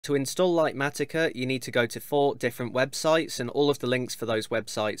To install Litematica, you need to go to 4 different websites, and all of the links for those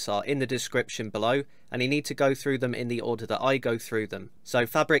websites are in the description below, and you need to go through them in the order that I go through them. So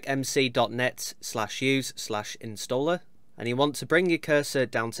fabricmc.net/use/installer, and you want to bring your cursor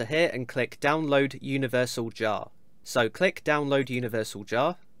down to here and click Download Universal Jar. So click Download Universal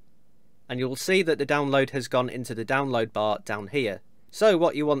Jar, and you'll see that the download has gone into the download bar down here. So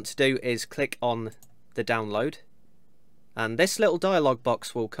what you want to do is click on the download, and this little dialog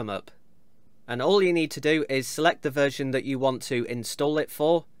box will come up, and all you need to do is select the version that you want to install it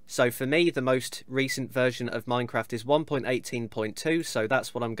for. So for me, the most recent version of Minecraft is 1.18.2, so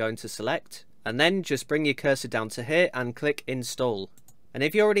that's what I'm going to select, and then just bring your cursor down to here and click install. And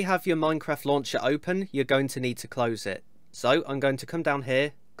if you already have your Minecraft launcher open, you're going to need to close it. So I'm going to come down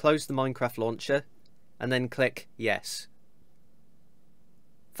here, close the Minecraft launcher, and then click yes.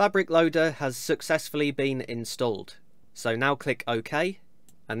 Fabric Loader has successfully been installed. So now click OK,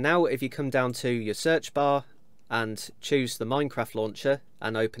 and now if you come down to your search bar and choose the Minecraft launcher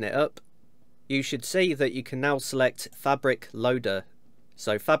and open it up, you should see that you can now select Fabric Loader.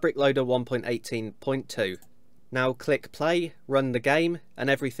 So Fabric Loader 1.18.2. Now click play, run the game, and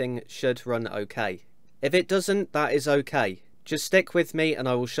everything should run OK. If it doesn't, that is OK. Just stick with me and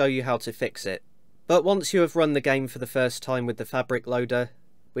I will show you how to fix it. But once you have run the game for the first time with the Fabric Loader,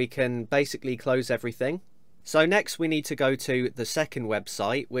 we can basically close everything. So next we need to go to the second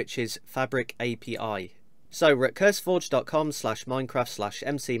website, which is Fabric API. So we're at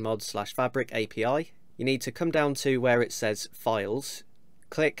curseforge.com/minecraft/mcmods/fabric API. You need to come down to where it says Files,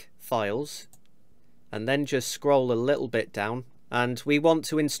 click Files, and then just scroll a little bit down, and we want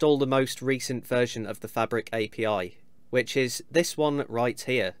to install the most recent version of the Fabric API, which is this one right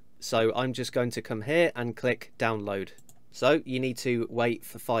here. So I'm just going to come here and click Download. So you need to wait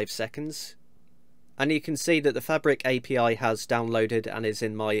for 5 seconds. And you can see that the Fabric API has downloaded and is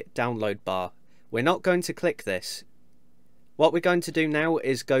in my download bar. We're not going to click this. What we're going to do now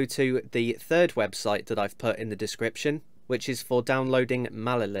is go to the third website that I've put in the description, which is for downloading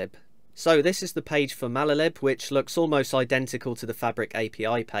Malilib. So this is the page for Malilib, which looks almost identical to the Fabric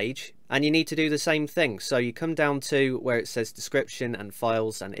API page, and you need to do the same thing. So you come down to where it says description and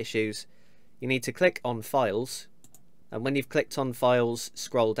files and issues. You need to click on files. And when you've clicked on files,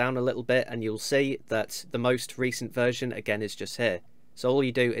 scroll down a little bit and you'll see that the most recent version again is just here. So all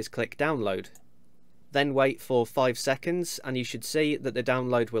you do is click download. Then wait for 5 seconds and you should see that the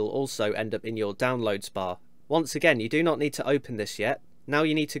download will also end up in your downloads bar. Once again, you do not need to open this yet. Now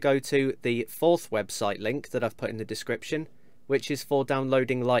you need to go to the fourth website link that I've put in the description, which is for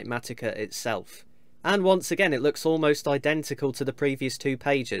downloading Litematica itself. And once again, it looks almost identical to the previous 2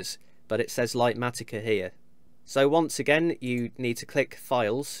 pages, but it says Litematica here. So once again, you need to click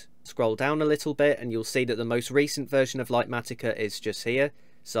Files, scroll down a little bit, and you'll see that the most recent version of Litematica is just here.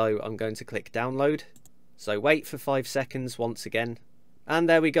 So I'm going to click Download. So wait for 5 seconds once again. And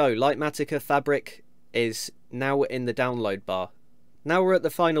there we go, Litematica Fabric is now in the download bar. Now we're at the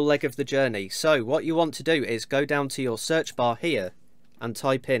final leg of the journey. So what you want to do is go down to your search bar here and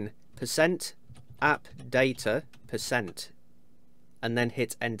type in %appdata%, and then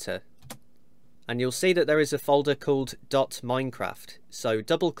hit enter. And you'll see that there is a folder called .minecraft, so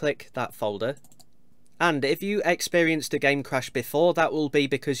double click that folder. And if you experienced a game crash before, that will be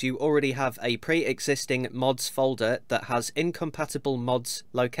because you already have a pre-existing mods folder that has incompatible mods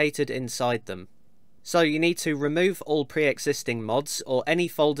located inside them. So you need to remove all pre-existing mods or any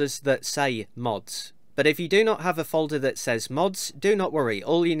folders that say mods. But if you do not have a folder that says mods, do not worry.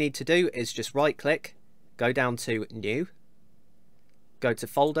 All you need to do is just right click, go down to new, go to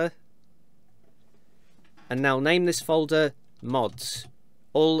folder, and now name this folder mods,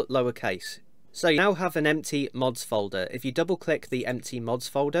 all lowercase. So you now have an empty mods folder. If you double click the empty mods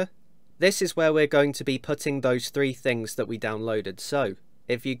folder, this is where we're going to be putting those 3 things that we downloaded. So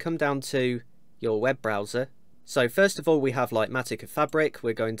if you come down to your web browser, so first of all we have Litematica Fabric.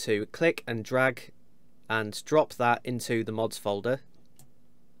 We're going to click and drag and drop that into the mods folder.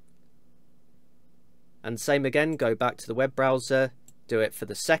 And same again, go back to the web browser, do it for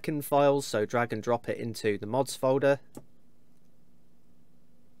the second file, so drag and drop it into the mods folder.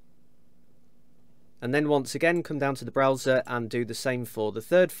 And then once again come down to the browser and do the same for the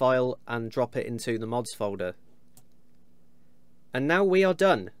third file and drop it into the mods folder. And now we are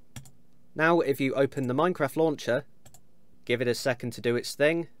done. Now if you open the Minecraft launcher, give it a second to do its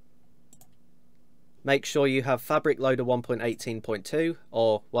thing. Make sure you have Fabric Loader 1.18.2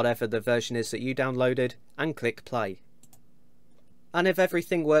 or whatever the version is that you downloaded, and click play. And if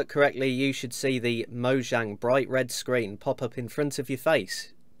everything worked correctly, you should see the Mojang bright red screen pop up in front of your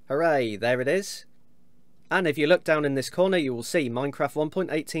face. Hooray, there it is. And if you look down in this corner, you will see Minecraft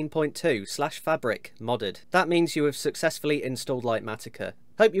 1.18.2/fabric modded. That means you have successfully installed Litematica.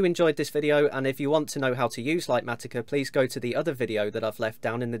 Hope you enjoyed this video, and if you want to know how to use Litematica, please go to the other video that I've left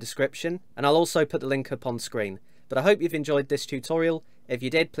down in the description, and I'll also put the link up on screen. But I hope you've enjoyed this tutorial. If you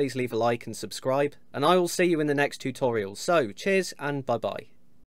did, please leave a like and subscribe, and I will see you in the next tutorial. So, cheers and bye bye.